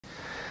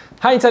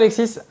Hi, it's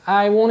Alexis.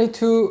 I wanted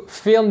to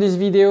film this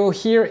video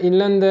here in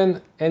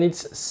London and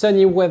it's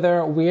sunny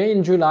weather. We're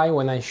in July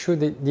when I shoot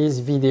this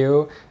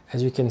video.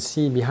 As you can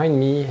see behind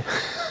me,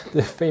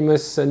 the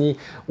famous sunny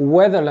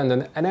weather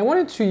London. And I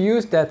wanted to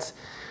use that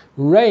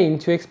rain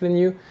to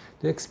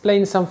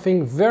explain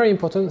something very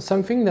important,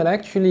 something that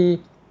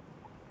actually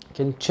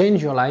can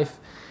change your life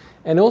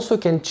and also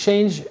can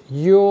change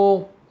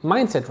your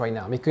mindset right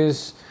now,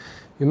 because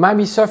you might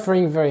be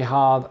suffering very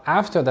hard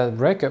after that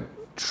breakup,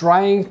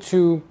 trying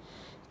to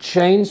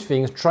change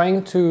things,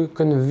 trying to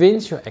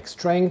convince your ex,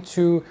 trying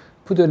to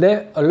put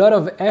a lot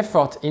of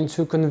effort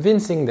into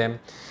convincing them,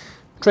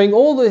 trying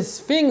all these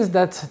things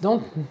that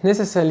don't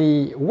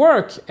necessarily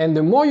work, and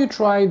the more you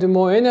try, the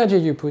more energy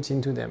you put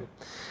into them.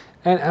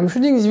 And I'm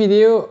shooting this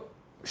video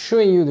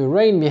showing you the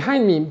rain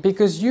behind me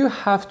because you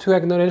have to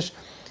acknowledge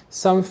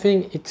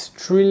something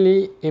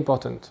extremely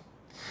important.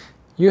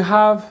 You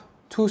have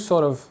two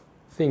sort of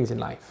things in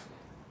life.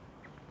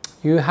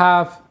 You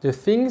have the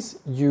things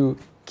you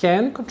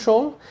can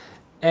control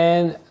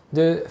and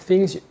the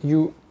things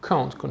you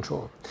can't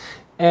control.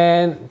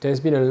 And there's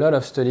been a lot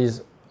of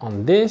studies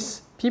on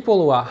this.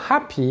 People who are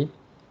happy,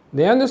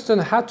 they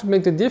understand how to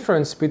make the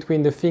difference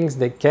between the things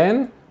they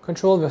can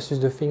control versus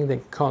the things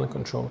they can't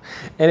control.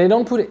 And they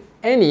don't put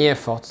any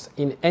effort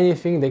in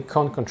anything they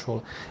can't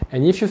control.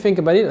 And if you think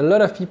about it, a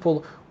lot of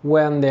people,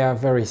 when they are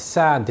very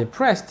sad,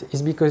 depressed,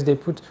 is because they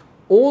put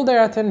all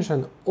their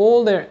attention,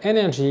 all their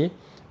energy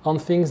on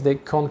things they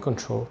can't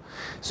control.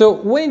 So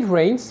when it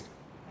rains,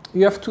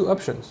 you have two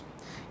options.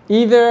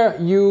 Either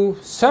you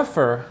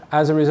suffer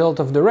as a result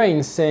of the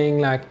rain,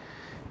 saying like,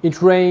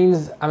 it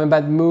rains, I'm in a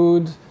bad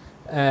mood,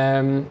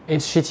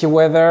 it's shitty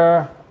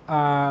weather,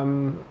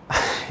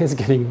 it's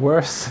getting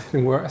worse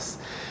and worse,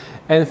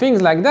 and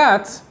things like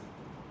that.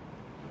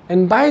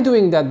 And by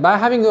doing that, by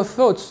having those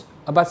thoughts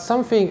about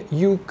something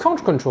you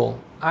can't control,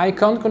 I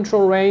can't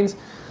control rains.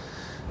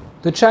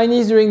 The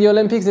Chinese during the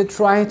Olympics, they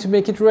try to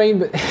make it rain,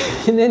 but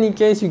in any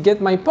case, you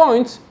get my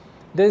point.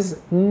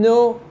 There's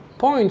no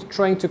point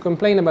trying to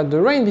complain about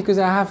the rain because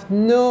I have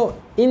no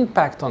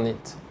impact on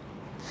it.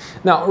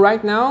 Now,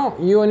 right now,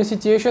 you're in a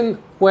situation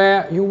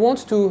where you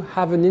want to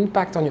have an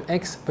impact on your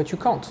ex, but you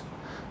can't.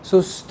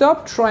 So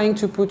stop trying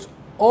to put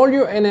all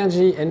your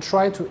energy and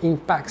try to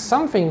impact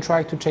something,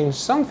 try to change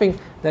something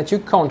that you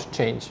can't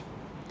change.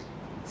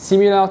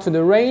 Similar to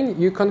the rain,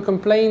 you can't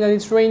complain that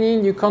it's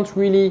raining, you can't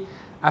really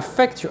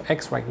affect your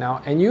ex right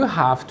now, and you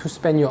have to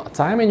spend your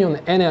time and your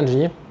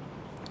energy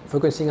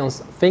focusing on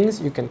things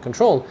you can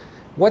control.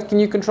 What can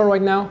you control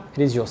right now?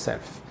 It is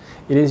yourself.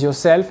 It is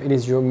yourself, it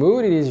is your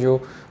mood, it is your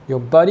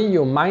body,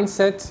 your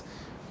mindset,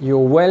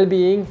 your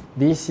well-being.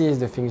 This is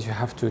the things you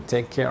have to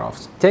take care of.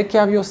 So take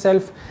care of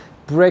yourself.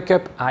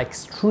 Breakup are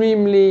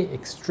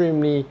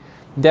extremely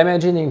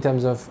damaging in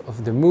terms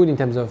of the mood, in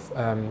terms of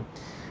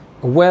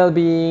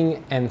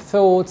well-being and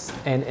thoughts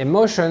and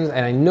emotions.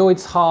 And I know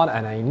it's hard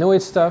and I know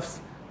it's tough.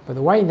 But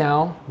right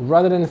now,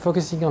 rather than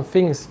focusing on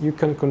things you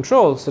can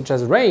control, such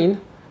as rain,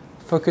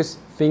 focus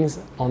things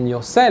on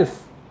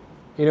yourself.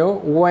 You know,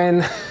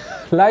 when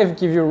life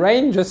gives you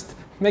rain, just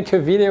make a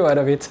video out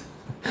of it.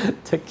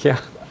 Take care.